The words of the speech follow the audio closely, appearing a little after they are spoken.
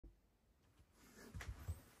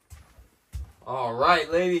All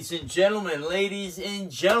right, ladies and gentlemen,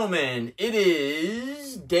 it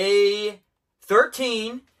is day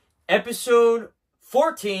 13, episode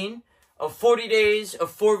 14 of 40 Days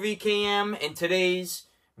of 4VKM, and today's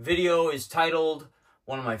video is titled,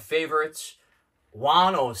 one of my favorites,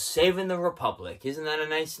 Juan O Savin the Republic. Isn't that a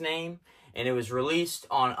nice name? And it was released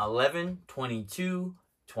on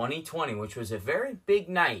 11/22/2020, which was a very big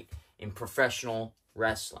night in professional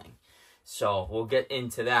wrestling. So we'll get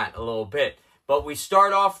into that a little bit. But we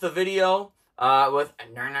start off the video with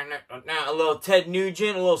a little Ted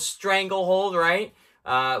Nugent, a little stranglehold, right?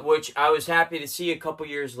 Which I was happy to see a couple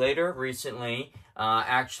years later, recently,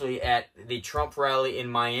 actually at the Trump rally in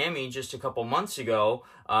Miami just a couple months ago,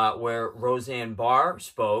 where Roseanne Barr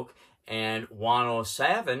spoke, and Juan O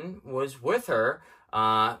Savin was with her,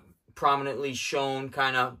 prominently shown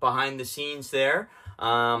kind of behind the scenes there.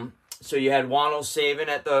 So you had Juan O Savin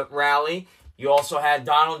at the rally. You also had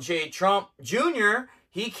Donald J. Trump Jr.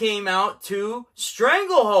 He came out to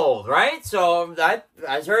Stranglehold, right? So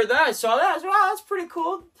I heard that. I saw that. I said, wow, that's pretty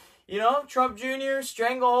cool. You know, Trump Jr.,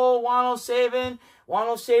 Stranglehold, Juan O Savin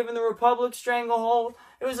the Republic, Stranglehold.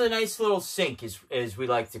 It was a nice little sync, as we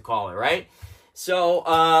like to call it, right? So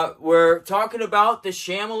we're talking about the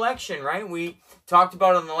sham election, right? We talked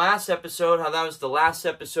about in the last episode how that was the last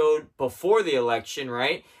episode before the election,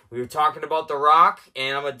 right? We were talking about The Rock,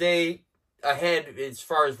 and I'm a day ahead as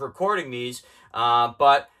far as recording these.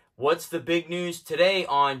 But what's the big news today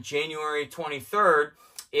on January 23rd?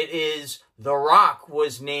 It is The Rock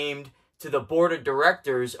was named to the board of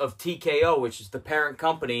directors of TKO, which is the parent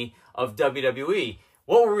company of WWE.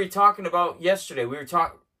 What were we talking about yesterday? We were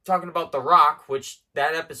talking about The Rock, which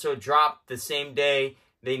that episode dropped the same day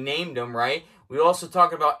they named him, right? We also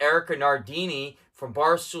talked about Erica Nardini from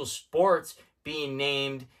Barstool Sports being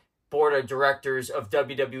named board of directors of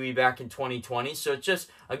WWE back in 2020. So it's just,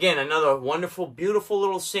 again, another wonderful, beautiful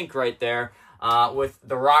little sync right there with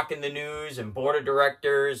The Rock in the news and board of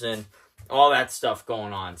directors and all that stuff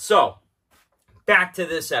going on. So back to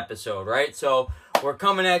this episode, right? So we're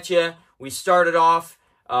coming at you. We started off,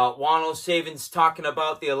 Juan O Savin's talking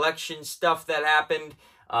about the election stuff that happened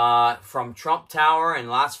from Trump Tower in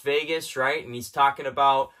Las Vegas, right? And he's talking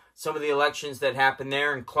about some of the elections that happened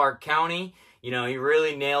there in Clark County. You know, he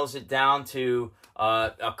really nails it down to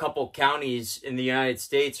a couple counties in the United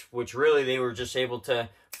States, which really they were just able to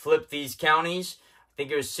flip these counties. I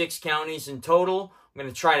think it was 6 counties in total. I'm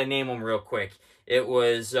going to try to name them real quick. It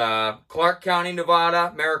was Clark County,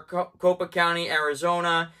 Nevada, Maricopa County,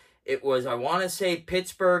 Arizona. It was, I want to say,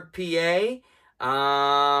 Pittsburgh, PA.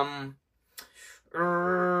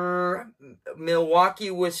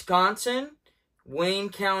 Milwaukee, Wisconsin. Wayne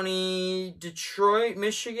County, Detroit,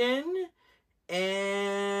 Michigan.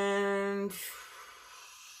 And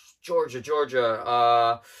Georgia,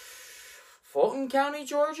 Fulton County,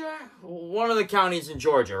 Georgia? One of the counties in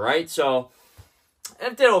Georgia, right? So,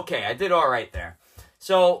 I did okay. I did all right there.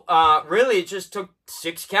 So, really, it just took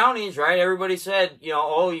 6 counties, right? Everybody said, you know,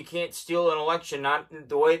 oh, you can't steal an election, not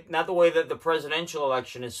the way that the presidential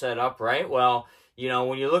election is set up, right? Well, you know,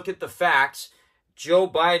 when you look at the facts, Joe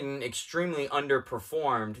Biden extremely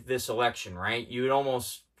underperformed this election, right? You would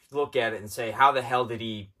almost look at it and say, how the hell did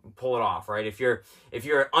he pull it off, right? If you're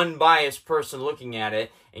an unbiased person looking at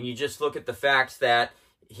it and you just look at the facts that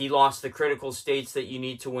he lost the critical states that you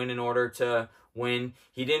need to win in order to win.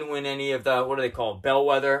 He didn't win any of the, what do they call,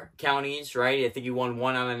 bellwether counties, right? I think he won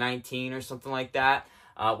 1 out of 19 or something like that,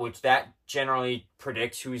 which that generally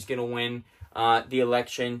predicts who's going to win the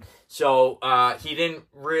election. So he didn't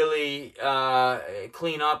really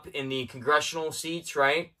clean up in the congressional seats,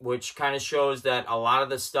 right? Which kind of shows that a lot of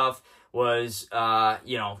the stuff was,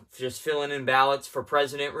 you know, just filling in ballots for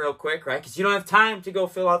president real quick, right? Because you don't have time to go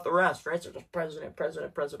fill out the rest, right? So just president.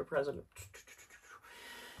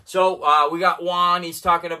 So we got Juan. He's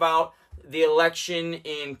talking about the election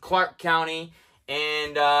in Clark County.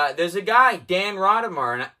 And there's a guy, Dan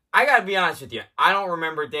Rodimer. And I got to be honest with you. I don't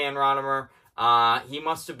remember Dan Rodimer. He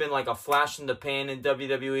must have been like a flash in the pan in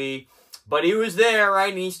WWE. But he was there, right?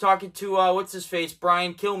 And he's talking to, what's-his-face,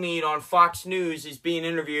 Brian Kilmeade on Fox News. He's being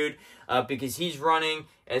interviewed because he's running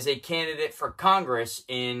as a candidate for Congress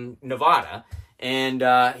in Nevada. And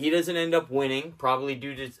he doesn't end up winning, probably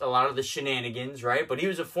due to a lot of the shenanigans, right? But he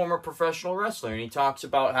was a former professional wrestler. And he talks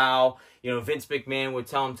about how, you know, Vince McMahon would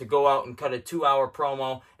tell him to go out and cut a 2-hour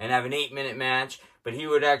promo and have an 8-minute match. But he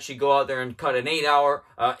would actually go out there and cut an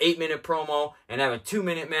 8-minute promo and have a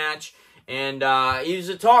 2-minute match. And he was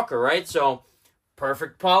a talker, right? So,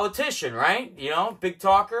 perfect politician, right? You know, big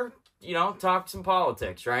talker, you know, talk some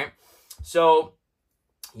politics, right? So,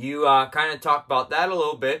 you kind of talk about that a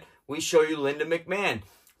little bit. We show you Linda McMahon.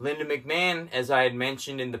 Linda McMahon, as I had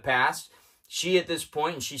mentioned in the past, she at this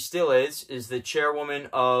point, and she still is the chairwoman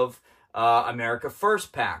of America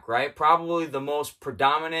First PAC, right? Probably the most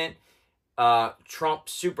predominant Trump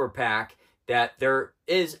super PAC that there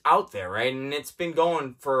is out there, right? And it's been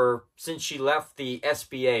going since she left the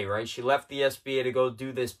SBA, right? She left the SBA to go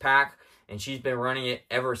do this PAC, and she's been running it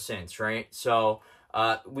ever since, right? So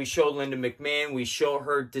we show Linda McMahon, we show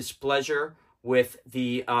her displeasure with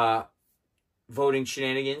the voting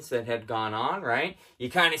shenanigans that had gone on, right? You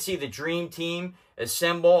kind of see the dream team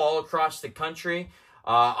assemble all across the country.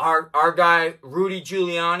 Our guy, Rudy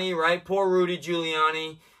Giuliani, right? Poor Rudy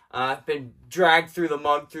Giuliani, been dragged through the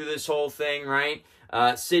mud through this whole thing, right?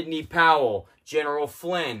 Sidney Powell, General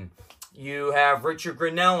Flynn. You have Richard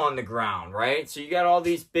Grenell on the ground, right? So you got all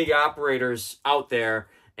these big operators out there,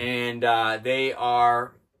 and they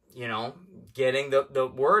are, you know, getting the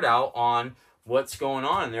word out on what's going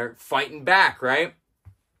on. They're fighting back, right?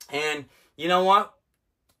 And you know what?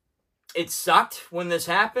 It sucked when this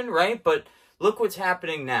happened, right? But look what's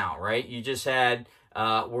happening now, right? You just had,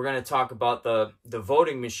 we're going to talk about the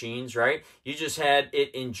voting machines, right? You just had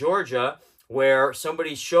it in Georgia where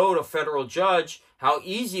somebody showed a federal judge how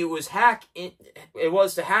easy it was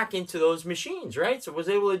to hack into those machines, right? So it was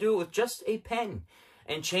able to do it with just a pen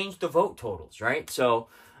and change the vote totals, right? So,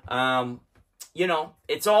 you know,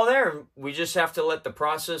 it's all there. We just have to let the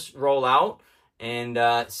process roll out and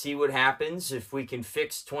see what happens if we can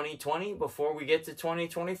fix 2020 before we get to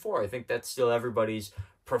 2024. I think that's still everybody's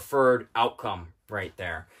preferred outcome right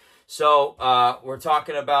there. So we're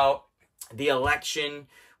talking about the election.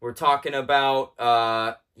 We're talking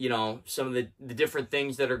about, you know, some of the different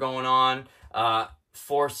things that are going on.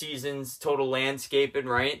 4 Seasons Total Landscaping,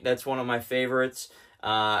 right? That's one of my favorites.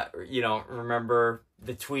 You know, remember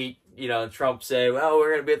the tweet, you know, Trump said, well, we're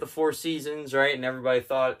going to be at the 4 Seasons, right? And everybody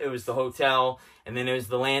thought it was the hotel, and then it was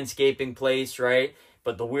the landscaping place, right?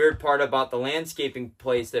 But the weird part about the landscaping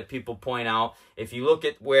place that people point out, if you look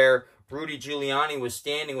at where Rudy Giuliani was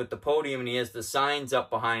standing with the podium and he has the signs up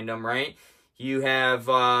behind him, right? You have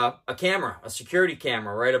a camera, a security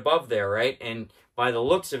camera right above there, right? And by the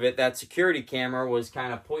looks of it, that security camera was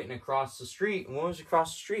kind of pointing across the street. And what was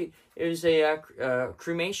across the street? It was a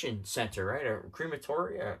cremation center, right? A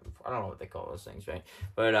crematory? I don't know what they call those things, right?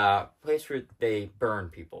 But place where they burn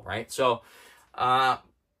people, right? So,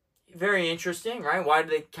 very interesting, right? Why do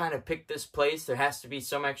they kind of pick this place? There has to be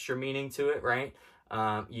some extra meaning to it, right?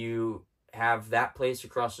 You have that place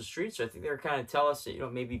across the street. So I think they're kind of tell us that, you know,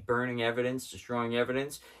 maybe burning evidence, destroying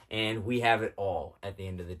evidence, and we have it all at the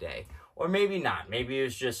end of the day. Or maybe not. Maybe it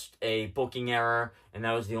was just a booking error, and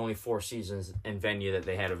that was the only 4 Seasons and venue that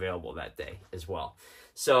they had available that day as well.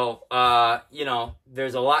 So, you know,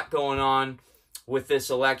 there's a lot going on with this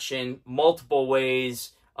election, multiple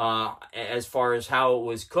ways as far as how it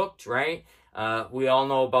was cooked, right? We all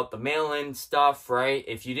know about the mail-in stuff, right?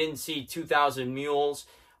 If you didn't see 2,000 Mules,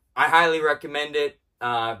 I highly recommend it,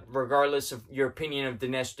 regardless of your opinion of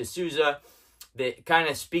Dinesh D'Souza. That kind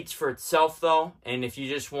of speaks for itself, though. And if you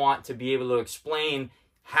just want to be able to explain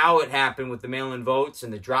how it happened with the mail-in votes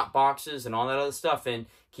and the drop boxes and all that other stuff, and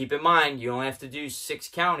keep in mind, you only have to do 6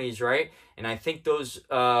 counties, right? And I think those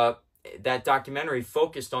that documentary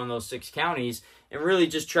focused on those 6 counties and really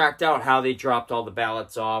just tracked out how they dropped all the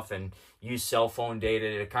ballots off and used cell phone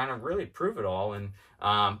data to kind of really prove it all. And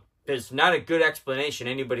there's not a good explanation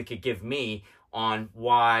anybody could give me on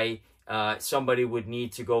why somebody would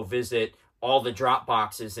need to go visit all the drop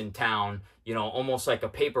boxes in town, you know, almost like a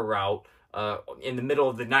paper route in the middle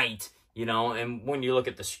of the night, you know. And when you look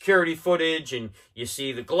at the security footage and you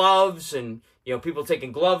see the gloves and, you know, people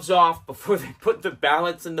taking gloves off before they put the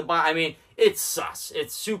ballots in the box, I mean, it's sus.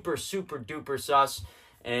 It's super, super duper sus.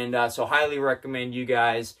 And so highly recommend you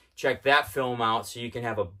guys check that film out so you can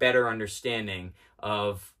have a better understanding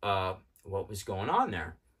of what was going on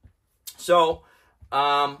there. So,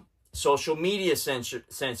 social media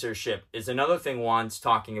censorship is another thing Juan's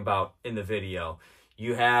talking about in the video.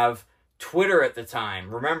 You have Twitter at the time.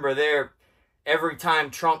 Remember, every time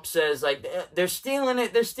Trump says, like, they're stealing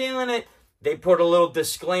it, they put a little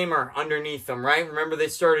disclaimer underneath them, right? Remember, they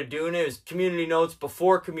started doing it. It was community notes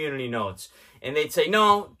before community notes. And they'd say,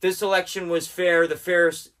 no, this election was fair, the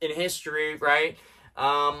fairest in history, right?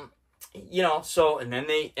 You know, so, and then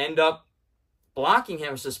they end up blocking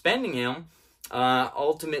him, suspending him,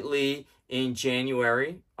 ultimately in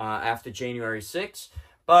January, after January 6th.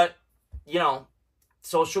 But, you know,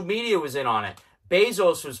 social media was in on it.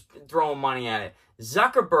 Bezos was throwing money at it.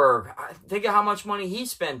 Zuckerberg, think of how much money he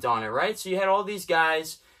spent on it, right? So you had all these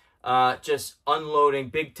guys just unloading.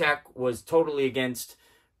 Big tech was totally against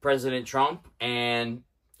President Trump. And,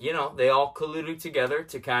 you know, they all colluded together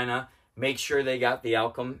to kind of make sure they got the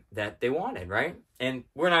outcome that they wanted, right? And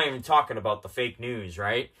we're not even talking about the fake news,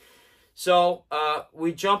 right? So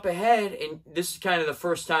we jump ahead, and this is kind of the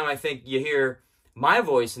first time I think you hear my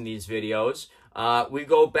voice in these videos. We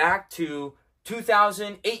go back to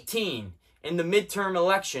 2018 in the midterm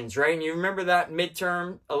elections, right? And you remember that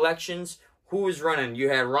midterm elections? Who was running? You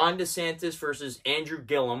had Ron DeSantis versus Andrew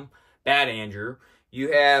Gillum, Bad Andrew.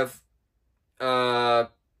 You have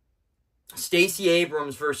Stacey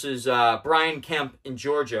Abrams versus Brian Kemp in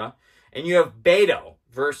Georgia. And you have Beto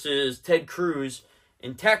versus Ted Cruz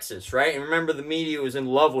in Texas, right? And remember, the media was in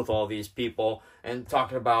love with all these people and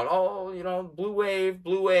talking about, oh, you know, blue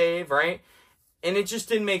wave, right? And it just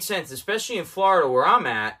didn't make sense, especially in Florida where I'm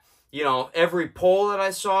at. You know, every poll that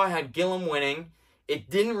I saw had Gillum winning. It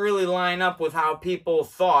didn't really line up with how people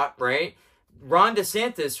thought, right? Ron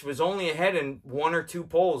DeSantis was only ahead in 1 or 2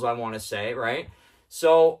 polls, I want to say, right?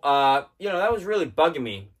 So, you know, that was really bugging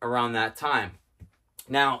me around that time.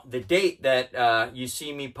 Now, the date that you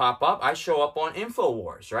see me pop up, I show up on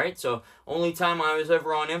InfoWars, right? So, only time I was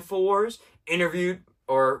ever on InfoWars, interviewed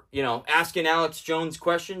or, you know, asking Alex Jones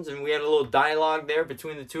questions, and we had a little dialogue there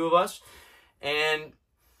between the two of us. And,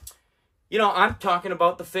 you know, I'm talking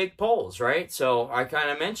about the fake polls, right? So I kind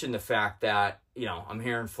of mentioned the fact that, you know, I'm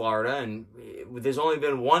here in Florida, and there's only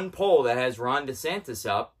been 1 poll that has Ron DeSantis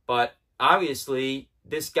up, but obviously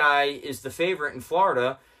this guy is the favorite in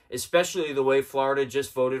Florida, especially the way Florida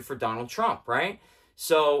just voted for Donald Trump, right?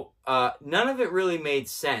 So none of it really made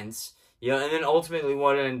sense, you know, and then ultimately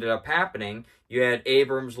what ended up happening, you had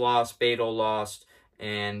Abrams lost, Beto lost,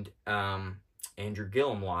 and Andrew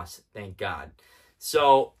Gillum lost, thank God.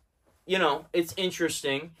 So, you know, it's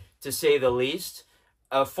interesting, to say the least.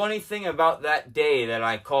 A funny thing about that day that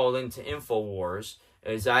I called into InfoWars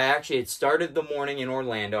is I actually had started the morning in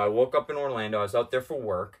Orlando. I woke up in Orlando. I was out there for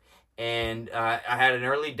work, and I had an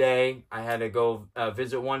early day. I had to go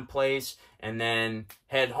visit one place and then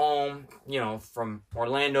head home, you know, from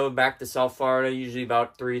Orlando back to South Florida, usually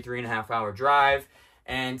about 3.5 hour drive.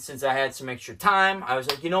 And since I had some extra time, I was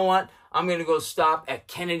like, you know what? I'm going to go stop at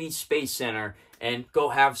Kennedy Space Center and go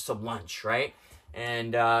have some lunch, right?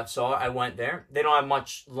 And so I went there. They don't have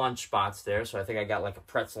much lunch spots there, so I think I got like a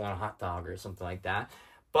pretzel and a hot dog or something like that.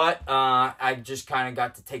 But I just kind of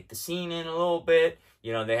got to take the scene in a little bit.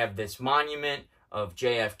 You know, they have this monument of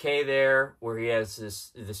JFK there where he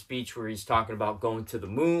has the speech where he's talking about going to the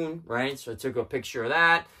moon, right? So I took a picture of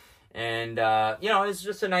that. And, you know, it's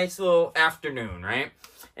just a nice little afternoon, right?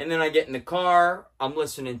 And then I get in the car. I'm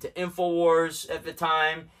listening to InfoWars at the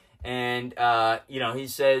time. And, you know, he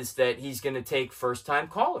says that he's going to take first-time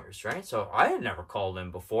callers, right? So I had never called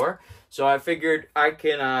him before. So I figured I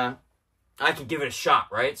can give it a shot,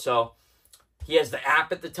 right? So he has the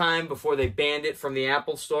app at the time before they banned it from the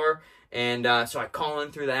Apple Store. And so I call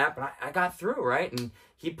in through the app, and I got through, right? And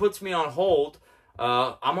he puts me on hold.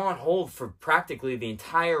 I'm on hold for practically the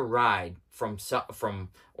entire ride from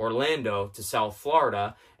Orlando to South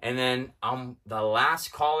Florida. And then I'm the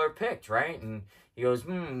last caller picked, right? And he goes,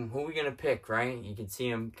 who are we going to pick, right? You can see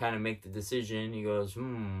him kind of make the decision. He goes,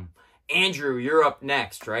 Andrew, you're up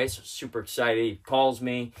next, right? So super excited. He calls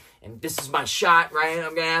me, and this is my shot, right?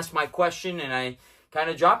 I'm going to ask my question, and I kind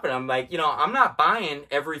of drop it. I'm like, you know, I'm not buying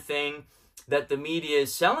everything that the media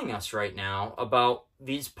is selling us right now about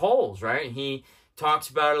these polls, right? He talks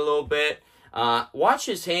about it a little bit. Watch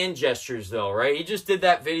his hand gestures, though, right? He just did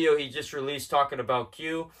that video he just released talking about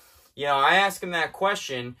Q. You know, I asked him that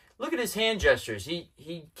question. Look at his hand gestures.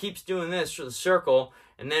 He keeps doing this for the circle,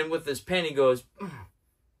 and then with his pen he goes,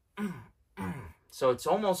 So it's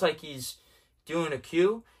almost like he's doing a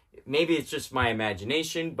Q. Maybe it's just my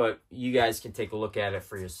imagination, but you guys can take a look at it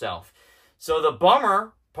for yourself. So the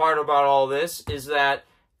bummer part about all this is that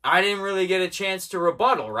I didn't really get a chance to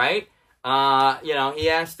rebuttal, right? You know, he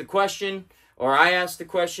asked the question, or I asked the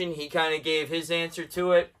question. He kind of gave his answer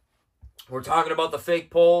to it. We're talking about the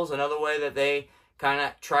fake polls, another way that they kind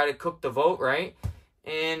of try to cook the vote, right?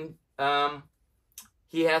 And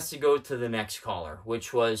he has to go to the next caller,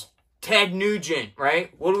 which was Ted Nugent,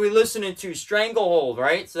 right? What are we listening to? Stranglehold,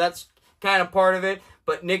 right? So that's kind of part of it.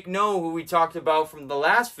 But Nick No, who we talked about from the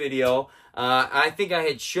last video, I think I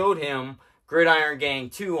had showed him Gridiron Gang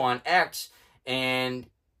 2 on X, and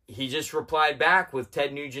he just replied back with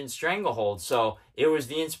Ted Nugent's Stranglehold. So it was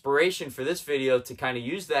the inspiration for this video to kind of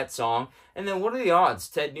use that song. And then what are the odds?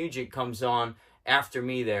 Ted Nugent comes on after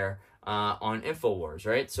me there on InfoWars,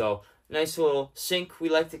 right? So nice little sync, we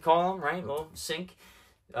like to call them, right? A little sync.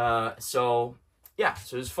 So yeah,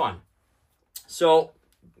 so it was fun. So,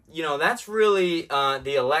 you know, that's really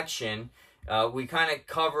the election. We kind of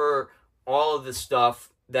cover all of the stuff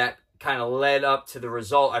that kind of led up to the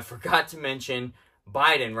result. I forgot to mention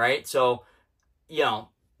Biden, right? So, you know,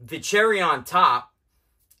 the cherry on top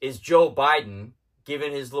is Joe Biden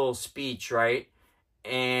giving his little speech, right?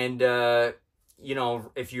 And, you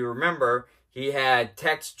know, if you remember, he had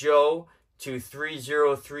text Joe to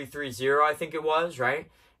 30330, I think it was, right?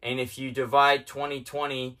 And if you divide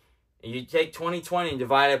 2020, you take 2020 and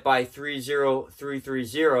divide it by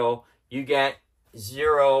 30330, you get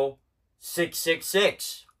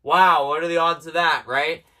 0666. Wow, what are the odds of that,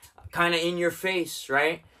 right? Kind of in your face,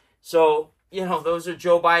 right? So, you know, those are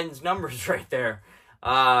Joe Biden's numbers right there.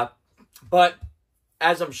 But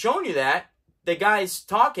as I'm showing you that, the guy's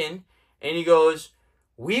talking, and he goes,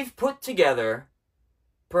 we've put together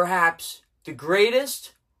perhaps the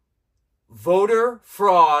greatest voter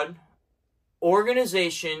fraud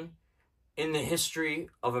organization in the history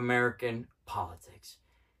of American politics.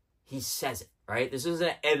 He says it, right? This isn't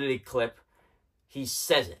an edited clip. He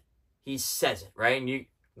says it. He says it, right? And a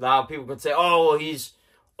lot of people could say, oh, well, he's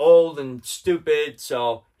old and stupid,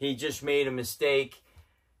 so he just made a mistake.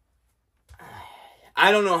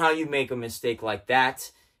 I don't know how you make a mistake like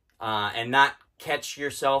that and not catch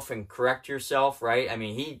yourself and correct yourself, right? I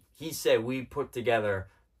mean, he said we put together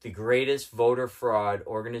the greatest voter fraud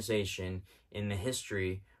organization in the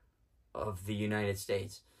history of the United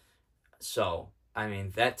States. So, I mean,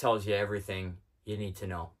 that tells you everything you need to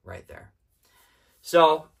know right there.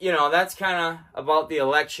 So, you know, that's kind of about the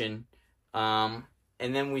election. And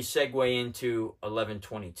then we segue into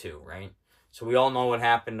 11/22, right? So we all know what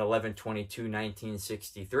happened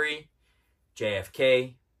 11/22/1963.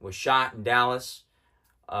 JFK was shot in Dallas.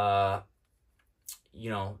 You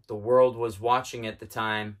know, the world was watching at the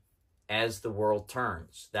time As the World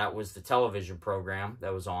Turns. That was the television program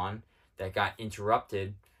that was on that got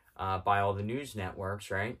interrupted by all the news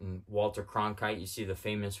networks, right? And Walter Cronkite, you see the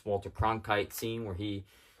famous Walter Cronkite scene where he,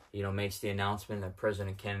 you know, makes the announcement that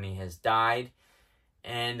President Kennedy has died.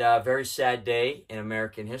 And a very sad day in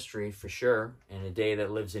American history, for sure, and a day that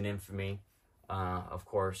lives in infamy, of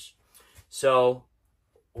course. So,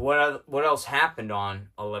 what else happened on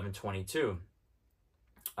 11/22?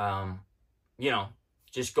 You know,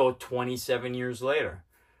 just go 27 years later.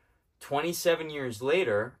 27 years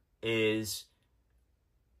later is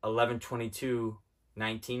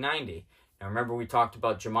 11/22/1990. Now, remember we talked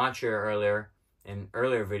about gematria earlier in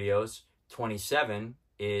earlier videos. 27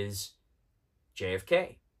 is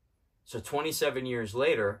JFK. So 27 years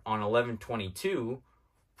later, on 11/22,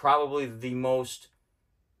 probably the most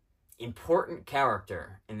important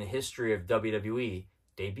character in the history of WWE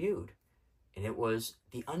debuted. And it was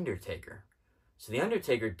The Undertaker. So The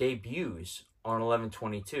Undertaker debuts on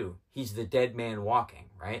 11/22. He's the dead man walking,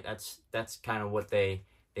 right? That's kind of what they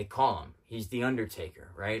call him. He's The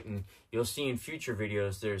Undertaker, right? And you'll see in future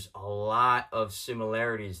videos, there's a lot of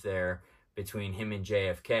similarities there between him and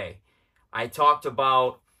JFK. I talked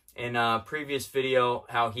about in a previous video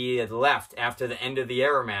how he had left after the end of the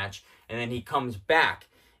era match, and then he comes back.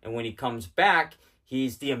 And when he comes back,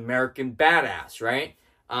 he's the American badass, right?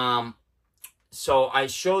 So I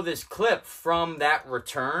show this clip from that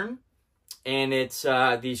return, and it's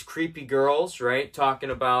these creepy girls, right, talking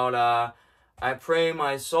about, I pray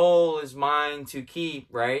my soul is mine to keep,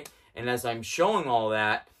 right? And as I'm showing all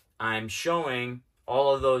that, I'm showing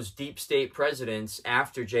all of those deep state presidents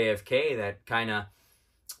after JFK that kind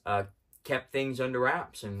of kept things under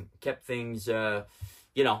wraps and kept things,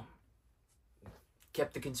 you know,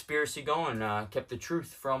 kept the conspiracy going, kept the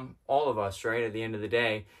truth from all of us, right, at the end of the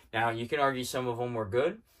day. Now, you can argue some of them were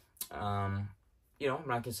good. You know, I'm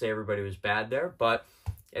not going to say everybody was bad there, but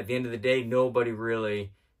at the end of the day, nobody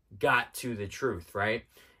really got to the truth, right?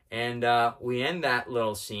 And we end that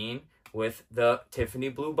little scene with the Tiffany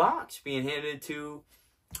blue box being handed to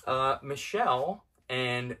Michelle.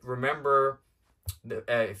 And remember,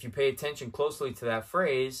 if you pay attention closely to that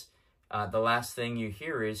phrase, the last thing you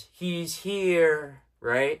hear is, he's here,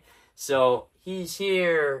 right? So, he's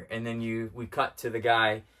here. And then we cut to the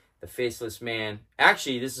guy, the faceless man.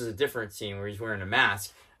 Actually, this is a different scene where he's wearing a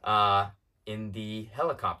mask in the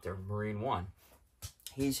helicopter, Marine One.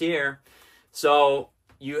 He's here. So,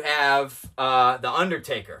 you have the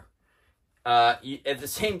Undertaker. At the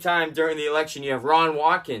same time, during the election, you have Ron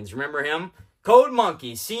Watkins. Remember him? Code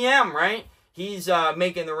Monkey, CM, right? He's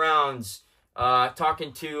making the rounds,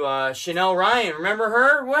 talking to Chanel Ryan. Remember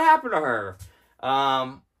her? What happened to her?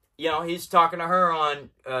 You know, he's talking to her on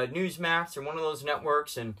Newsmax or one of those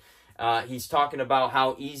networks, and he's talking about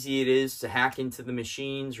how easy it is to hack into the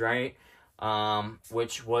machines, right?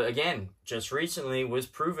 Which, was, again, just recently was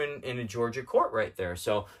proven in a Georgia court right there.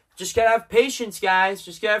 So, just gotta have patience, guys.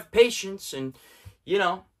 Just gotta have patience, and, you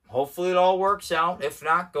know, hopefully it all works out. If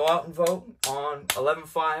not, go out and vote on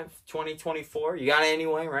 11/5/2024. You got it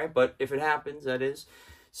anyway, right? But if it happens, that is.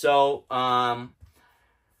 So,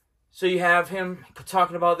 so you have him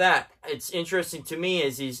talking about that. It's interesting to me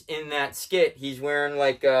as he's in that skit, he's wearing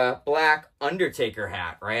like a black Undertaker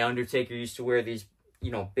hat, right? Undertaker used to wear these,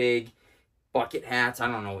 you know, big bucket hats. I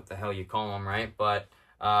don't know what the hell you call them, right? But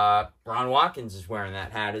Ron Watkins is wearing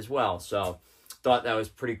that hat as well. So thought that was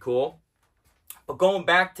pretty cool. But going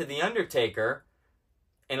back to The Undertaker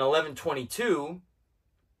in 11/22,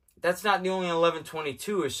 that's not the only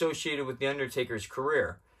 11/22 associated with The Undertaker's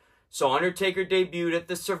career. So Undertaker debuted at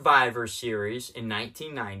the Survivor Series in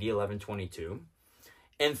 1990, 11/22.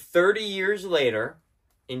 And 30 years later,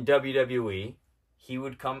 in WWE, he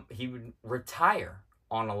would retire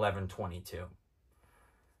on 11/22.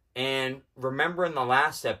 And remember in the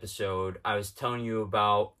last episode, I was telling you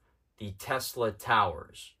about the Tesla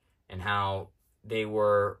Towers and how they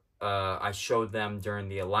were, I showed them during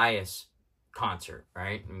the Elias concert,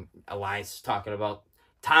 right? And Elias is talking about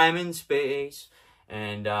time and space,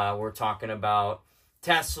 and we're talking about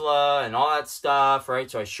Tesla and all that stuff, right?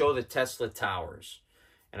 So I show the Tesla Towers,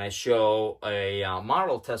 and I show a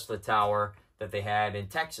model Tesla Tower that they had in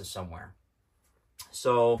Texas somewhere.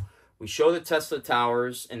 So we show the Tesla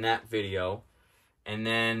Towers in that video, and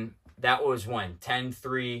then that was when?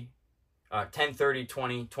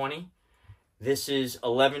 10/30/2020. This is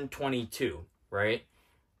 11/22, right?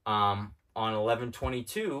 On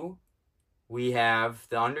 11/22, we have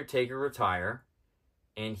The Undertaker retire,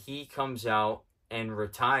 and he comes out and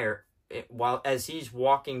retire. While as he's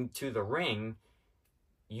walking to the ring,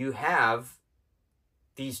 you have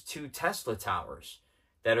these two Tesla Towers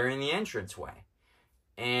that are in the entranceway.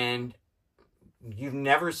 And you've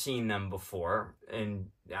never seen them before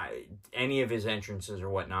in any of his entrances or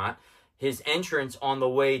whatnot. His entrance on the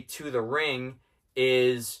way to the ring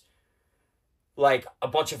is like a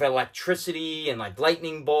bunch of electricity and like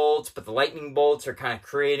lightning bolts, but the lightning bolts are kind of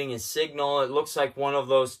creating a signal. It looks like one of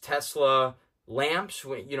those Tesla lamps,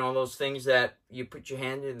 you know, those things that you put your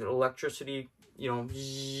hand in, the electricity, you know,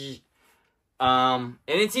 and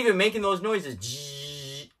it's even making those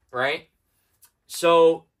noises, right?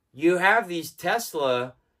 So you have these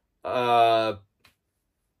Tesla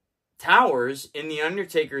towers in the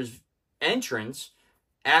Undertaker's entrance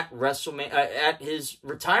at WrestleMania, at his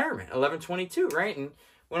retirement, 11/22, right? And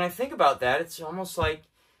when I think about that, it's almost like,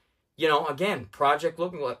 you know, again, project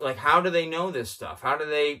looking like how do they know this stuff? How do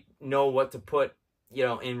they know what to put, you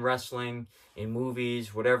know, in wrestling, in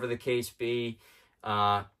movies, whatever the case be?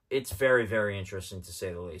 It's very, very interesting to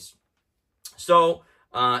say the least. So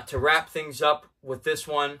to wrap things up with this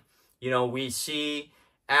one, you know, we see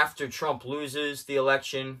after Trump loses the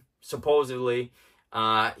election, supposedly,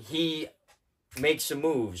 he makes some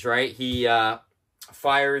moves, right? He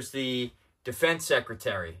fires the defense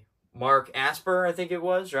secretary, Mark Asper, I think it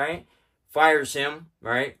was, right? Fires him,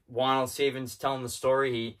 right? Juan O Savin's telling the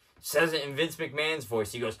story. He says it in Vince McMahon's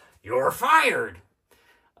voice. He goes, "You're fired."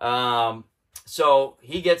 So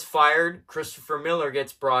he gets fired. Christopher Miller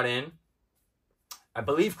gets brought in. I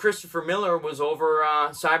believe Christopher Miller was over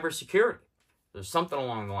cybersecurity. There's something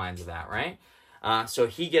along the lines of that, right? So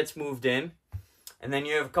he gets moved in. And then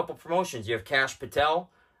you have a couple promotions. You have Kash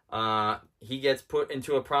Patel. He gets put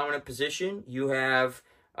into a prominent position. You have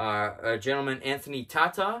a gentleman, Anthony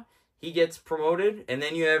Tata. He gets promoted. And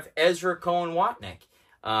then you have Ezra Cohen Watnick,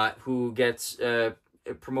 who gets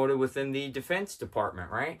promoted within the Defense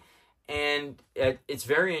Department, right? And it's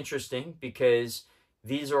very interesting because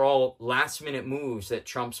these are all last-minute moves that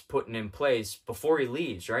Trump's putting in place before he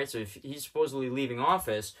leaves, right? So if he's supposedly leaving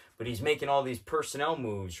office, but he's making all these personnel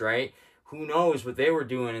moves, right? Who knows what they were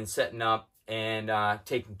doing and setting up and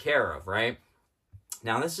taking care of, right?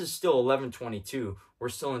 Now, this is still 11/22. We're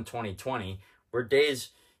still in 2020. We're days,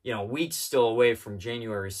 you know, weeks still away from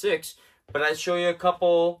January 6th. But I show you a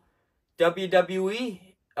couple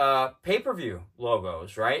WWE pay-per-view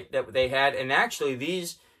logos, right? That they had. And actually,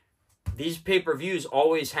 these pay-per-views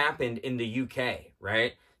always happened in the UK,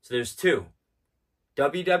 right? So there's two.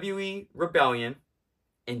 WWE Rebellion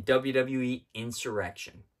and WWE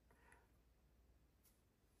Insurrection.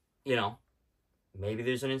 You know, maybe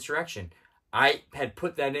there's an insurrection. I had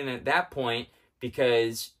put that in at that point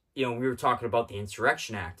because, you know, we were talking about the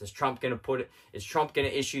Insurrection Act. Is Trump going to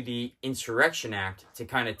issue the Insurrection Act to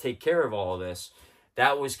kind of take care of all of this?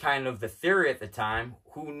 That was kind of the theory at the time.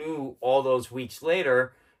 Who knew all those weeks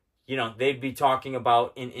later, you know, they'd be talking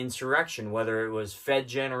about an insurrection, whether it was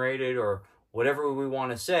Fed-generated or whatever we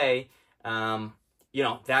want to say. You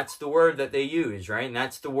know, that's the word that they use, right? And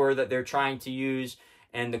that's the word that they're trying to use.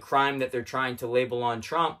 And the crime that they're trying to label on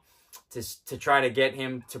Trump to try to get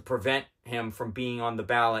him, to prevent him from being on the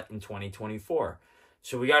ballot in 2024.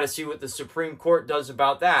 So we got to see what the Supreme Court does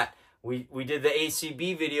about that. We did the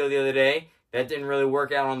ACB video the other day. That didn't really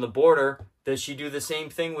work out on the border. Does she do the same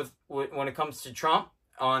thing with when it comes to Trump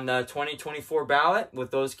on the 2024 ballot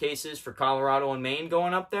with those cases for Colorado and Maine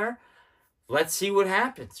going up there? Let's see what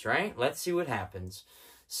happens, right? Let's see what happens.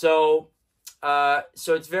 So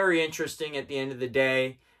it's very interesting at the end of the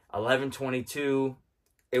day. 11/22,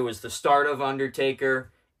 it was the start of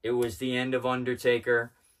Undertaker. It was the end of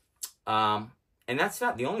Undertaker. And that's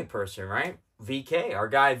not the only person, right? VK, our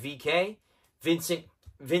guy VK,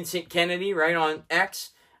 Vincent Kennedy, right, on X.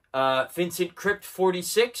 Vincent Crypt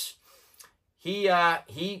 46. He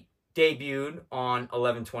debuted on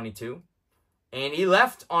 11/22. And he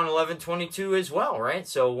left on 11/22 as well, right?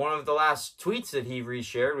 So one of the last tweets that he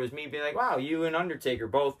reshared was me being like, wow, you and Undertaker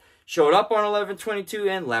both showed up on 11/22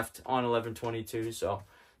 and left on 11/22. So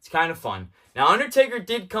it's kind of fun. Now, Undertaker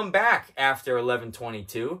did come back after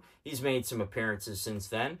 11/22. He's made some appearances since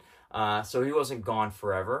then. So he wasn't gone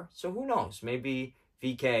forever. So who knows? Maybe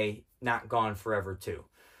VK not gone forever too.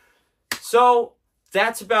 So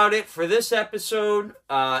that's about it for this episode.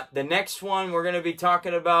 The next one we're going to be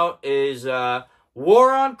talking about is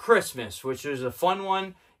War on Christmas, which is a fun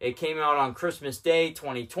one. It came out on Christmas Day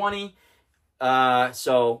 2020.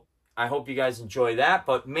 So I hope you guys enjoy that.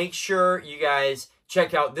 But make sure you guys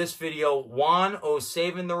check out this video, Juan O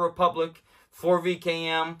Savin the Republic,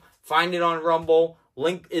 4VKM. Find it on Rumble.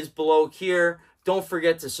 Link is below here. Don't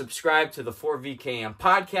forget to subscribe to the 4VKM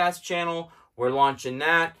podcast channel. We're launching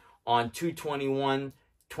that on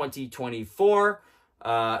 2/21/2024.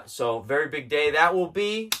 So very big day that will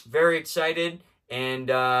be. Very excited. And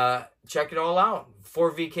check it all out.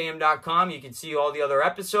 4VKM.com. You can see all the other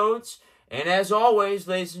episodes. And as always,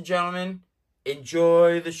 ladies and gentlemen,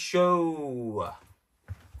 enjoy the show.